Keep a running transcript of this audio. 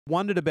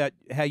wondered about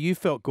how you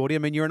felt, Gordy. I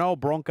mean, you're an old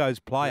Broncos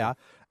player,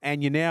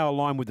 and you're now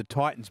aligned with the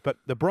Titans, but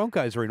the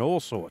Broncos are in all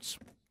sorts.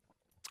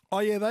 Oh,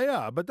 yeah, they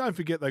are. But don't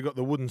forget they got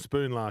the wooden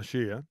spoon last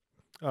year.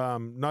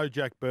 No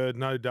Jack Bird,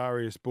 no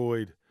Darius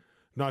Boyd,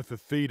 no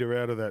Fafita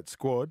out of that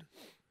squad.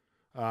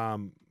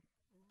 I'll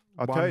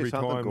one tell you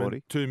something, retirement,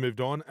 Gordy. 2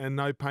 moved on, and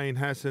no Payne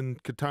Hassan,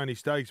 Katoni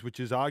Staggs, which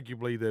is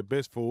arguably their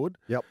best forward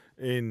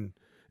in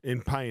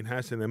Payne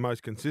Hassan, their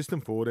most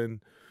consistent forward.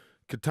 And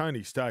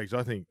Katoni Staggs,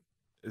 I think,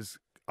 is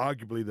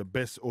arguably the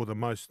best or the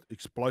most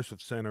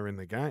explosive centre in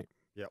the game.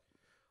 Yep.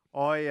 If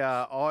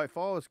I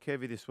was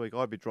Kevy this week,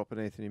 I'd be dropping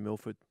Anthony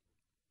Milford.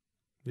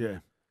 Yeah.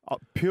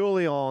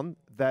 Purely on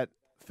that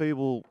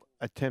feeble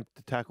attempt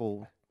to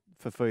tackle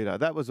Fafita.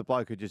 That was a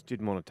bloke who just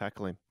didn't want to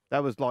tackle him.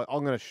 That was like,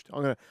 I'm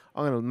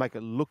gonna make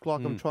it look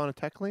like I'm trying to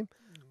tackle him,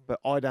 but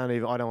I don't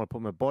want to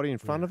put my body in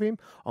front of him.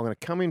 I'm going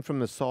to come in from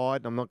the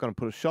side. I'm not going to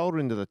put a shoulder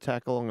into the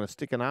tackle. I'm going to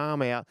stick an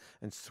arm out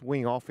and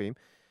swing off him.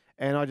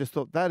 And I just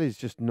thought that is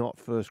just not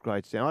first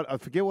grade standard. I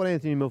forget what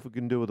Anthony Milford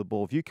can do with the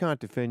ball. If you can't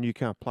defend, you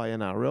can't play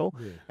NRL.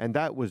 Yeah. And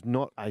that was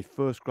not a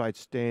first grade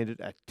standard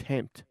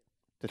attempt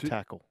to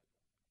tackle.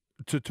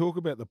 To talk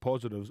about the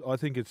positives, I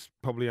think it's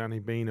probably only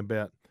been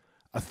about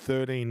a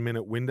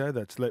 13-minute window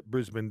that's let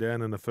Brisbane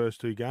down in the first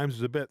 2 games.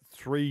 It was about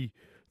 3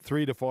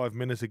 to 5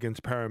 minutes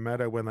against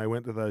Parramatta when they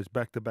went to those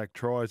back-to-back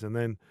tries. And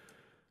then,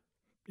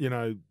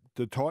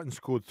 the Titans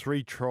scored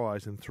 3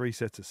 tries and 3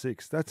 sets of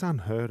 6. That's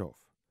unheard of.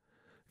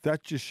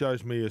 That just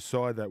shows me a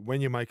side that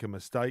when you make a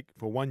mistake,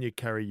 for one, you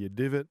carry your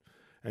divot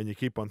and you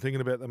keep on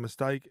thinking about the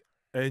mistake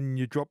and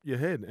you drop your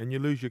head and you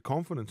lose your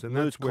confidence. And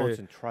that's where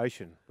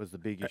concentration was the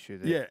big issue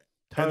there. Yeah.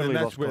 Totally and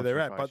then lost that's where they're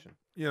at. But,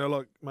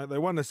 mate, they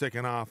won the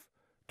second half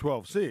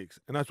 12-6,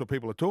 and that's what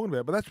people are talking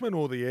about. But that's when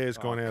all the air's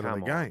gone out of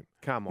the game.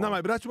 Come on. No,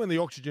 mate, but that's when the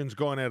oxygen's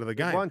gone out of the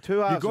game. They've won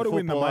 2 hours You've got of to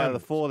win the football out of the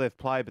moments. 4 they've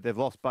played, but they've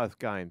lost both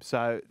games.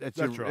 So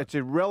it's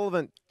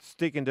irrelevant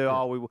sticking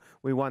to,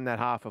 we won that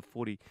half of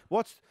footy.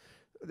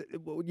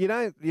 You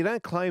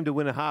don't claim to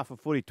win a half of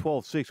footy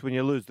 12-6 when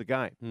you lose the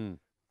game.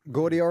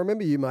 Gordy, I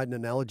remember you made an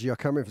analogy, I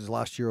can't remember if it was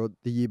last year or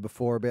the year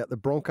before, about the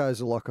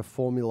Broncos are like a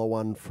Formula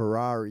One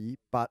Ferrari,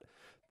 but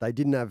they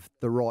didn't have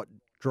the right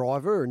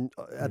driver. And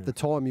at the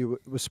time you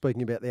were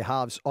speaking about their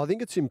halves, I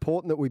think it's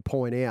important that we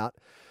point out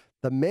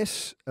the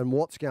mess and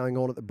what's going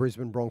on at the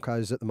Brisbane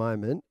Broncos at the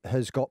moment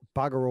has got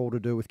bugger all to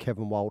do with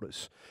Kevin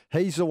Walters.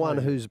 He's the one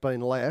who's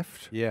been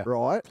left,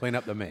 right? Clean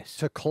up the mess.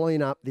 To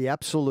clean up the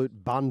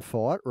absolute bun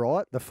fight,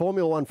 right? The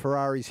Formula One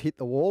Ferrari's hit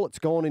the wall. It's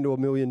gone into a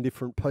million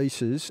different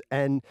pieces.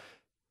 And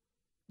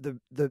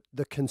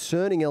the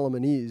concerning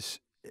element is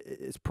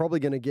it's probably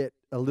going to get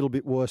a little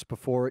bit worse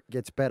before it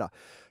gets better.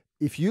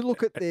 If you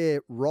look at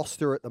their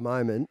roster at the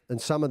moment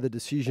and some of the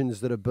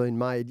decisions that have been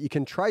made, you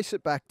can trace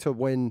it back to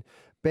when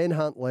Ben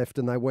Hunt left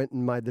and they went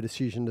and made the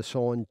decision to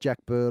sign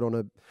Jack Bird on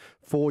a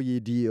 4-year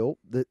deal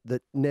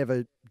that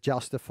never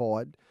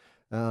justified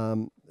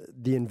the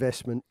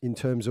investment in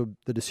terms of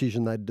the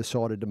decision they'd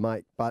decided to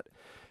make. But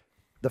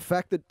the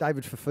fact that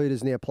David Fafita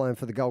is now playing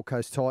for the Gold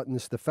Coast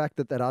Titans, the fact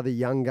that other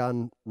young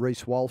gun,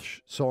 Reece Walsh,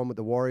 signed with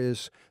the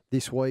Warriors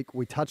this week.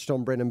 We touched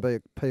on Brendan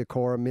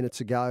Piakora minutes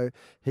ago.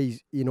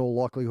 He's, in all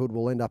likelihood,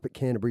 will end up at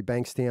Canterbury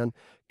Bankstown.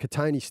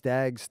 Katoni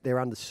Staggs, they're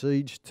under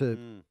siege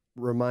to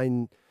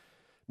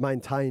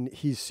maintain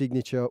his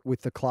signature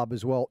with the club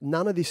as well.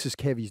 None of this is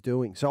Kevy's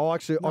doing. So I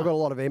got a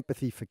lot of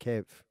empathy for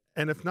Kev.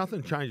 And if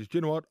nothing changes, do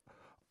you know what?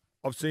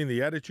 I've seen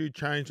the attitude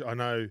change. I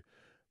know,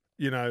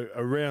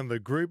 around the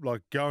group,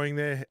 like going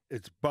there,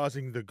 it's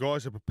buzzing. The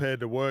guys are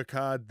prepared to work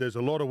hard. There's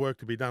a lot of work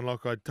to be done,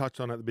 like I touched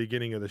on at the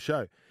beginning of the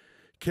show.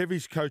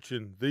 Kevy's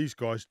coaching these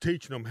guys,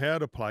 teaching them how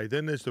to play.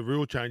 Then there's the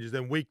rule changes,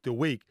 then week to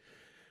week.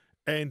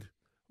 And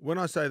when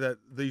I say that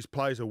these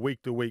players are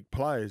week-to-week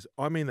players,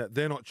 I mean that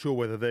they're not sure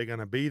whether they're going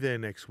to be there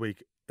next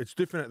week. It's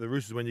different at the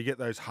Roosters when you get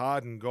those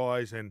hardened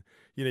guys and,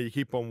 you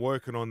keep on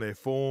working on their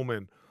form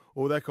and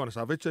all that kind of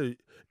stuff.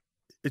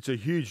 It's a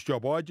huge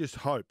job. I just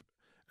hope,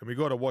 and we've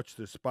got to watch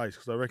this space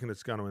because I reckon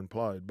it's going to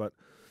implode, but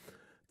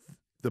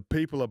the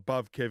people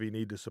above Kevy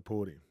need to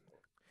support him.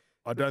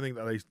 I don't think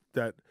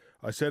that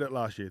I said it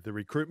last year, the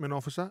recruitment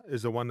officer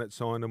is the one that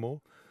signed them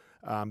all.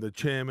 The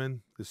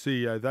chairman, the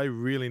CEO, they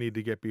really need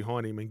to get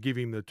behind him and give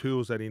him the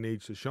tools that he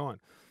needs to shine.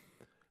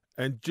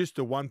 And just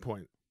to one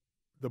point,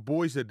 the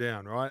boys are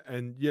down, right?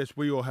 And yes,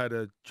 we all had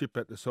a chip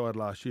at the side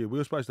last year. We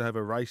were supposed to have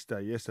a race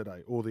day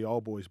yesterday, all the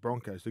old boys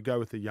Broncos, to go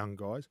with the young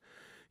guys,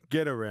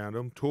 get around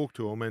them, talk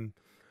to them, and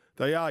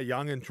they are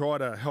young and try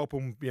to help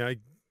them,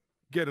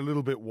 get a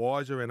little bit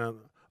wiser and an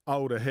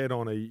older head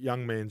on a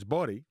young man's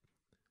body.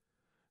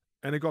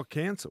 And it got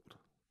cancelled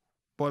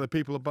by the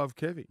people above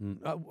Kevy.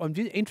 I'm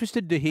just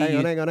interested to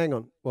hear Hang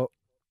on. Well,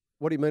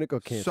 what do you mean it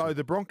got cancelled? So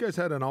the Broncos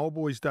had an old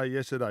boys day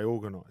yesterday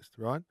organised,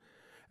 right?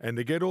 And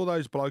to get all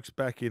those blokes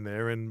back in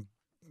there and,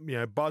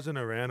 buzzing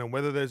around, and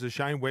whether there's a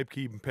Shane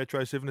Webke and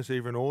Petro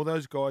Sivnasiva and all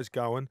those guys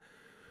going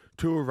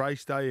to a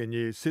race day and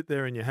you sit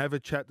there and you have a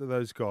chat to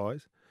those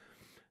guys,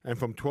 and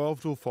from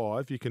 12 till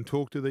 5, you can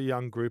talk to the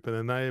young group and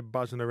then they're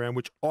buzzing around,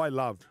 which I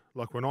loved.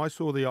 Like when I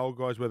saw the old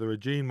guys, whether a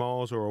Gene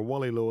Miles or a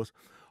Wally Lewis,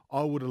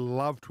 I would have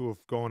loved to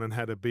have gone and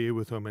had a beer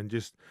with him and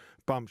just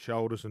bumped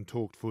shoulders and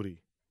talked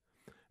footy.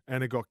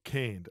 And it got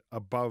canned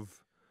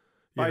above.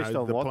 Based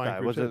on the what playing though?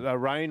 group Was said. it a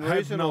rain Have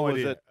reason no or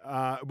was idea.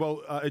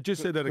 it? It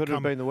just said that Could it have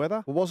come. been the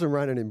weather? It wasn't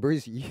raining in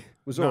Brizzy. It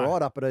was No. all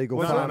right up at Eagle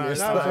Was it? Farm No, No, it's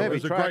yesterday. heavy it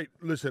was a track. great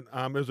listen.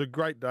 It was a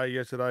great day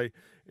yesterday,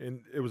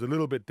 and it was a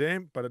little bit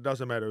damp, but it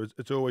doesn't matter.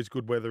 It's always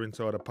good weather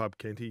inside a pub,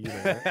 Kenty. You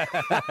know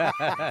that.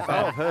 So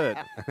I've heard.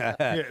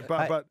 Yeah,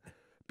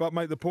 but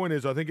mate, the point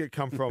is, I think it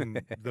come from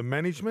the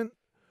management,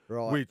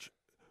 Right.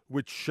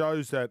 which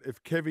shows that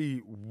if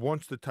Kevy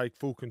wants to take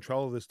full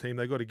control of this team,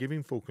 they got to give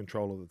him full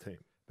control of the team.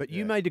 But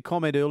you made a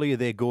comment earlier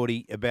there,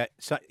 Gordy, about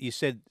you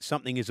said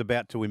something is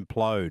about to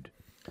implode.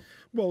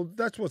 Well,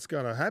 that's what's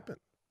going to happen.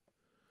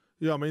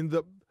 Yeah, I mean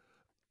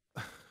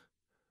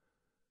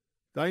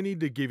they need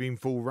to give him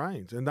full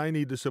reins, and they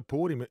need to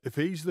support him. If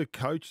he's the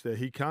coach there,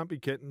 he can't be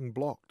getting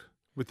blocked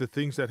with the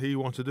things that he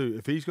wants to do.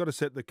 If he's got to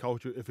set the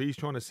culture, if he's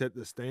trying to set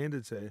the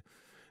standards there,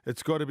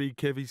 it's got to be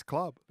Kevy's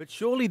club. But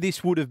surely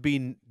this would have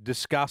been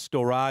discussed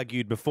or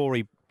argued before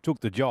he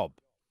took the job.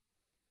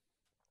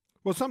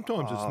 Well,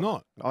 sometimes it's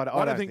not. I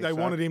don't think they so.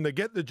 wanted him to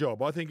get the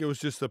job. I think it was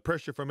just the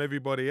pressure from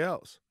everybody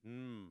else.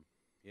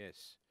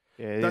 Yes.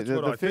 Yeah, That's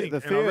what I think. The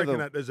And I fear of reckon the,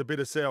 that there's a bit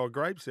of sour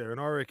grapes there. And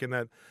I reckon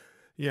that,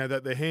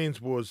 that their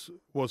hands was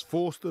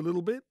forced a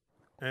little bit.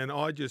 And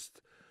I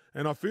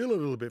feel a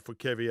little bit for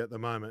Kevy at the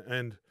moment.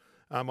 And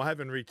I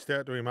haven't reached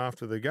out to him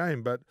after the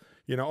game, but,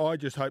 I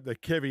just hope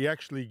that Kevy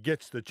actually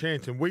gets the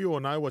chance. And we all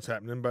know what's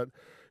happening, but,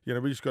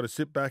 we just got to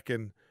sit back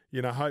and,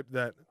 hope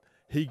that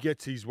he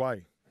gets his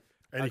way.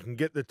 And he can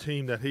get the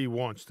team that he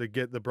wants to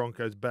get the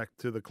Broncos back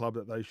to the club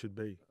that they should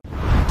be.